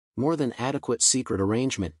more than adequate secret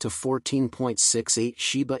arrangement to 14.68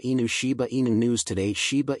 Shiba Inu. Shiba Inu news today.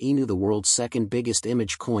 Shiba Inu, the world's second biggest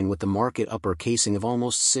image coin with the market uppercasing of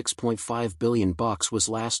almost $6.5 billion, was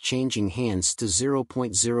last changing hands to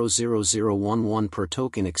 0.00011 per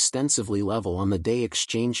token, extensively level on the day.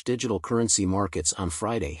 Exchange digital currency markets on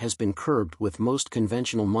Friday has been curbed, with most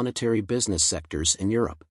conventional monetary business sectors in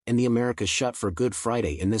Europe and the Americas shut for Good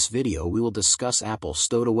Friday. In this video we will discuss Apple's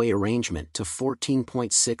stowed away arrangement to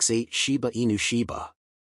 14.68 Shiba Inu. Shiba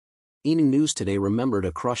Inu news today. Remember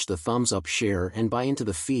to crush the thumbs up, share and buy into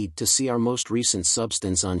the feed to see our most recent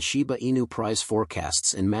substance on Shiba Inu price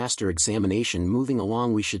forecasts and master examination. Moving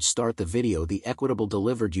along, we should start the video. The Equitable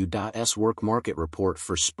delivered U.S. work market report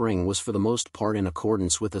for spring was for the most part in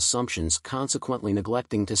accordance with assumptions, consequently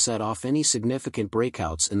neglecting to set off any significant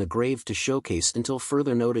breakouts in the grave to showcase until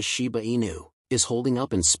further notice. Shiba Inu is holding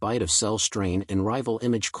up in spite of sell strain and rival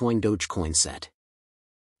image coin Dogecoin set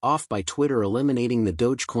off by Twitter eliminating the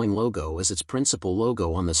Dogecoin logo as its principal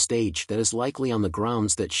logo on the stage. That is likely on the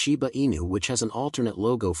grounds that Shiba Inu, which has an alternate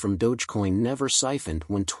logo from Dogecoin, never siphoned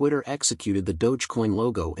when Twitter executed the Dogecoin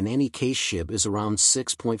logo. In any case, Shib is around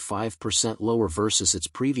 6.5% lower versus its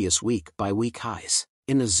previous week-by-week highs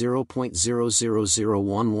in the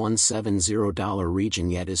 $0.001170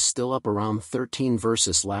 region, yet is still up around 13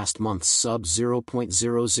 versus last month's sub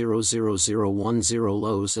 $0.000010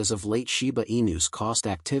 lows. As of late, Shiba Inu's cost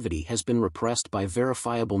activity has been repressed by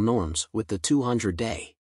verifiable norms, with the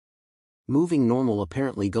 200-day moving normal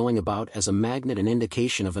apparently going about as a magnet, an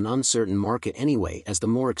indication of an uncertain market anyway, as the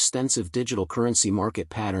more extensive digital currency market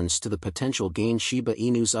patterns to the potential gain. Shiba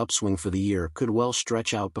Inu's upswing for the year could well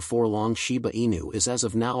stretch out before long. Shiba Inu is as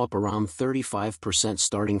of now up around 35%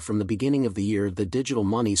 starting from the beginning of the year. The Digital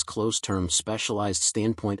Money's closed-term specialized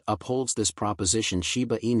standpoint upholds this proposition.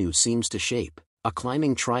 Shiba Inu seems to shape a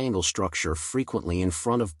climbing triangle structure frequently in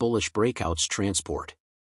front of bullish breakouts. Transport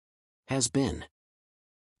has been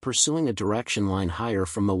pursuing a direction line higher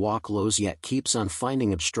from the walk lows, yet keeps on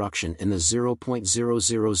finding obstruction in the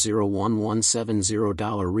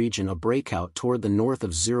 $0.001170 region. A breakout toward the north of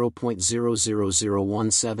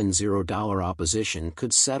 $0.000170 opposition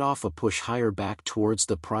could set off a push higher back towards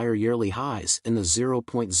the prior yearly highs in the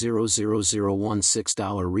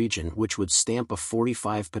 $0.00016 region, which would stamp a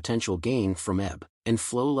 45 potential gain from ebb and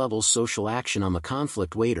flow levels. Social action on the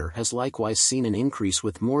conflict wader has likewise seen an increase,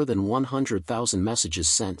 with more than 100,000 messages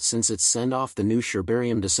sent since its send-off. The new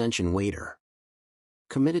Shibarium dissension wader,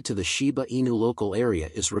 committed to the Shiba Inu local area,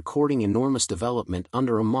 is recording enormous development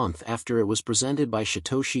under a month after it was presented by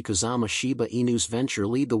Satoshi Kazama, Shiba Inu's venture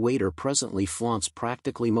lead. The wader presently flaunts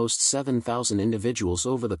practically most 7,000 individuals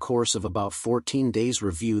over the course of about 14 days.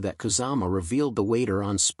 Review that Kazama revealed the wader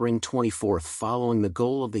on spring 24th following the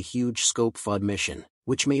goal of the huge scope FUD mission,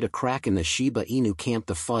 which made a crack in the Shiba Inu camp.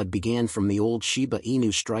 The FUD began from the old Shiba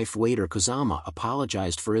Inu strife wader. Kazama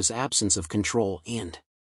apologized for his absence of control and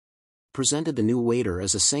presented the new wader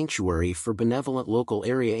as a sanctuary for benevolent local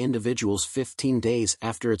area individuals. 15 days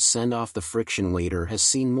after its send-off, the friction wader has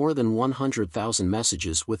seen more than 100,000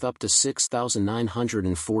 messages with up to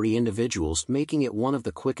 6,940 individuals, making it one of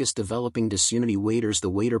the quickest developing disunity waders. The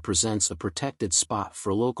wader presents a protected spot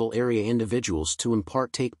for local area individuals to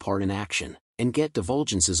take part in action and get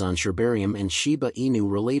divulgences on Shibarium and Shiba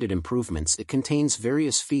Inu related improvements. It contains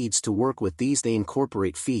various feeds to work with these. They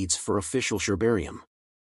incorporate feeds for official Shibarium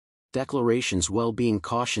declarations, well-being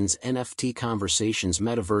cautions, NFT conversations,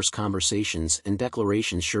 metaverse conversations and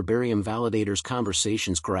declarations, Shibarium validators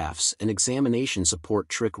conversations, graphs and examination support,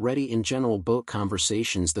 trick-ready in general boat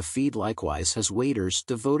conversations. The feed likewise has waders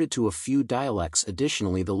devoted to a few dialects.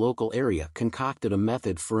 Additionally, the local area concocted a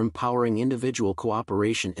method for empowering individual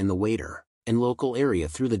cooperation in the wader and local area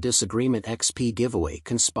through the Disagreement XP giveaway.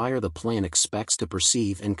 Conspire. The plan expects to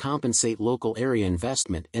perceive and compensate local area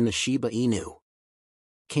investment in the Shiba Inu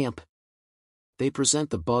camp. They present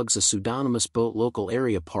the bugs. A pseudonymous boat local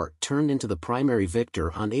area part turned into the primary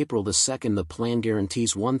victor on April 2. The plan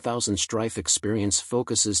guarantees 1,000 strife experience,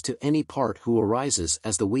 focuses to any part who arises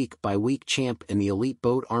as the week-by-week champ in the elite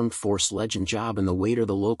boat armed force legend job in the wader.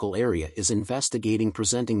 The local area is investigating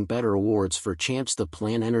presenting better awards for champs. The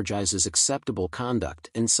plan energizes acceptable conduct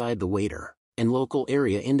inside the wader, and local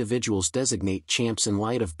area individuals designate champs in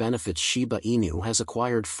light of benefits Shiba Inu has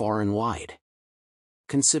acquired far and wide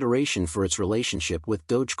consideration for its relationship with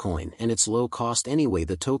Dogecoin and its low cost. Anyway,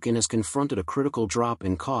 the token has confronted a critical drop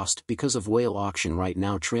in cost because of whale auction. Right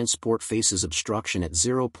now, transport faces obstruction at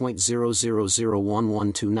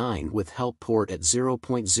 0.001129 with help port at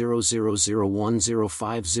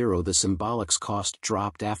 0.001050. The symbolics cost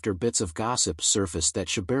dropped after bits of gossip surfaced that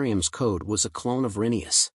Shibarium's code was a clone of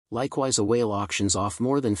Rhinius, Likewise, a whale auctions off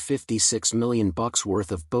more than $56 million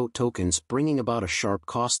worth of BOAT tokens, bringing about a sharp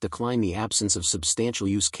cost decline. The absence of substantial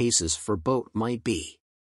use cases for BOAT might be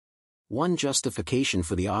one justification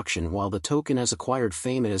for the auction. While the token has acquired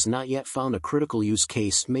fame, it has not yet found a critical use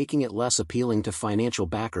case, making it less appealing to financial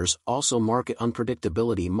backers. Also, market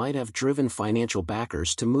unpredictability might have driven financial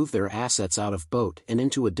backers to move their assets out of BOAT and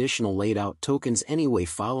into additional laid-out tokens anyway.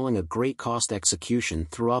 Following a great cost execution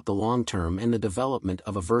throughout the long term and the development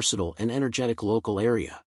of a versatile and energetic local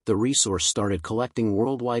area, the resource started collecting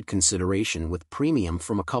worldwide consideration with premium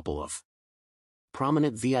from a couple of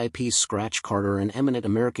prominent VIPs. Scratch Carter, an eminent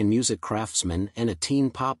American music craftsman and a teen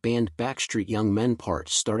pop band Backstreet Young Men part,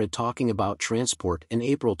 started talking about transport in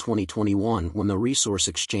April 2021 when the resource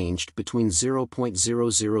exchanged between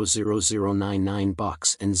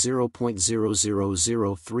 $0.000099 and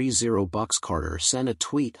 $0.00030. Carter sent a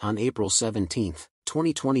tweet on April 17,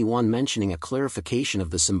 2021 mentioning a clarification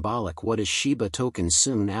of the symbolic "what is Shiba" token.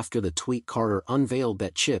 Soon after the tweet, Carter unveiled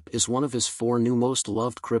that Shib is one of his 4 new most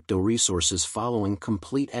loved crypto resources following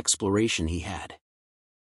complete exploration he had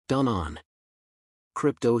done on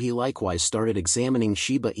crypto. He likewise started examining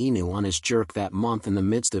Shiba Inu on his jerk that month. In the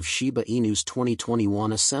midst of Shiba Inu's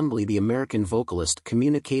 2021 assembly, the American vocalist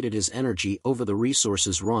communicated his energy over the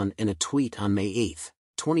resource's run in a tweet on May 8,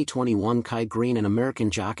 2021. Kai Greene, an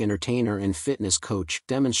American jock, entertainer, and fitness coach,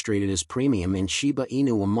 demonstrated his premium in Shiba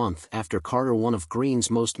Inu a month after Carter. One of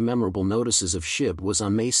Greene's most memorable notices of Shib was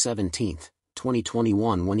on May 17,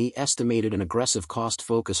 2021, when he estimated an aggressive cost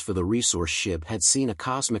focus for the resource. Shib had seen a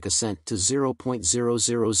cosmic ascent to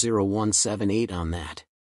 0.000178 on that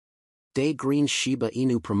day. Greene's Shiba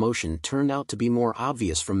Inu promotion turned out to be more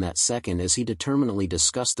obvious from that second as he determinedly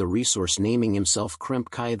discussed the resource, naming himself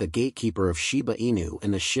Crimp Kai, the gatekeeper of Shiba Inu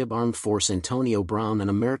and the Shib Armed Force. Antonio Brown, an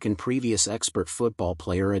American previous expert football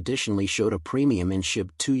player, additionally showed a premium in Shib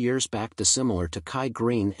 2 years back. Dissimilar to Kai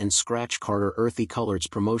Greene and Scratch Carter, Earthy Color's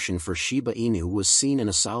promotion for Shiba Inu was seen in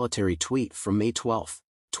a solitary tweet from May 12,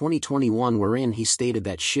 2021, wherein he stated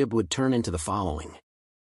that Shib would turn into the following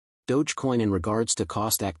dogecoin. In regards to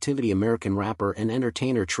cost activity, American rapper and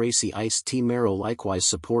entertainer Tracy Ice-T Merrill likewise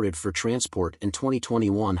supported for transport in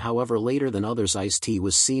 2021. However, later than others, Ice-T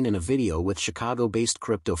was seen in a video with Chicago-based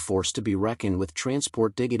crypto force to be reckoned with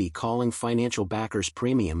Transport Diggity, calling financial backers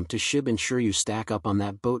premium to Shib. Ensure you stack up on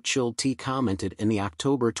that boat. Chilled T commented in the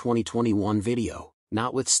October 2021 video,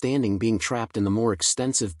 notwithstanding being trapped in the more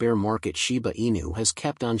extensive bear market, Shiba Inu has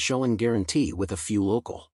kept on showing guarantee, with a few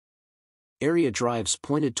local area drives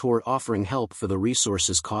pointed toward offering help for the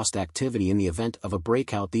resource's cost activity in the event of a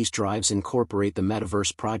breakout. These drives incorporate the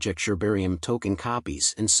metaverse project Shibarium token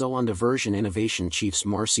copies and so on. Diversion Innovation chiefs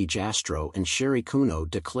Marcy Jastro and Sherry Kuno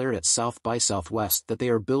declared at South by Southwest that they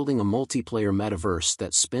are building a multiplayer metaverse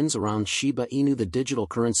that spins around Shiba Inu, the digital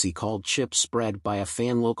currency called Chip, spread by a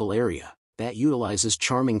fan local area that utilizes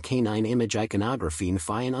charming canine image iconography, and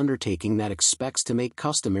an undertaking that expects to make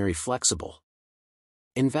customary flexible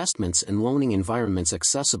investments and loaning environments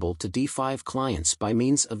accessible to DeFi clients by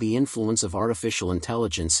means of the influence of artificial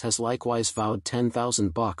intelligence. Has likewise vowed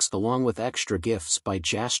 $10,000 along with extra gifts by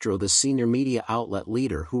Jastro, the senior media outlet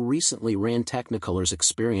leader who recently ran Technicolor's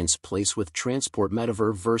Experience Place with Transport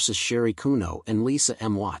Metaverse versus Sherry Kuno and Lisa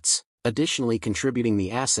M. Watts. Additionally, contributing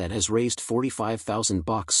the asset has raised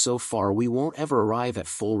 $45,000 so far. We won't ever arrive at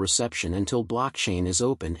full reception until blockchain is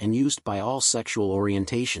open and used by all sexual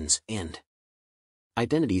orientations and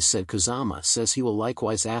identities, said Kozama. Says he will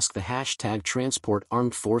likewise ask the hashtag Transport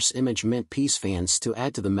Armed Force Image Mint Peace fans to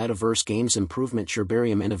add to the metaverse game's improvement.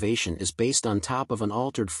 Shibarium innovation is based on top of an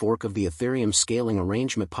altered fork of the Ethereum scaling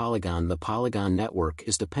arrangement Polygon. The Polygon network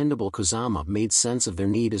is dependable. Kozama made sense of their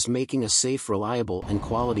need as making a safe, reliable, and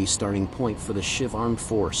quality starting point for the Shiv Armed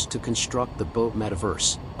Force to construct the boat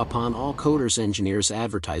metaverse. Upon all coders, engineers,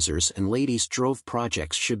 advertisers, and ladies drove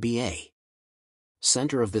projects should be a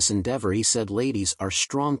center of this endeavor. He said ladies are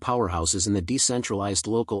strong powerhouses in the decentralized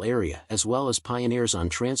local area as well as pioneers on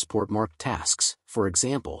transport-marked tasks. For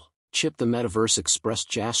example, Chip the Metaverse expressed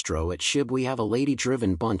Jastro at Shib. We have a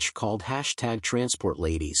lady-driven bunch called hashtag Transport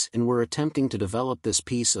Ladies, and we're attempting to develop this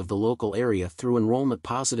piece of the local area through enrollment,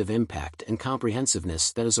 positive impact, and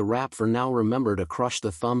comprehensiveness. That is a wrap for now. Remember to crush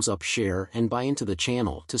the thumbs up, share, and buy into the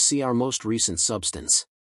channel to see our most recent substance.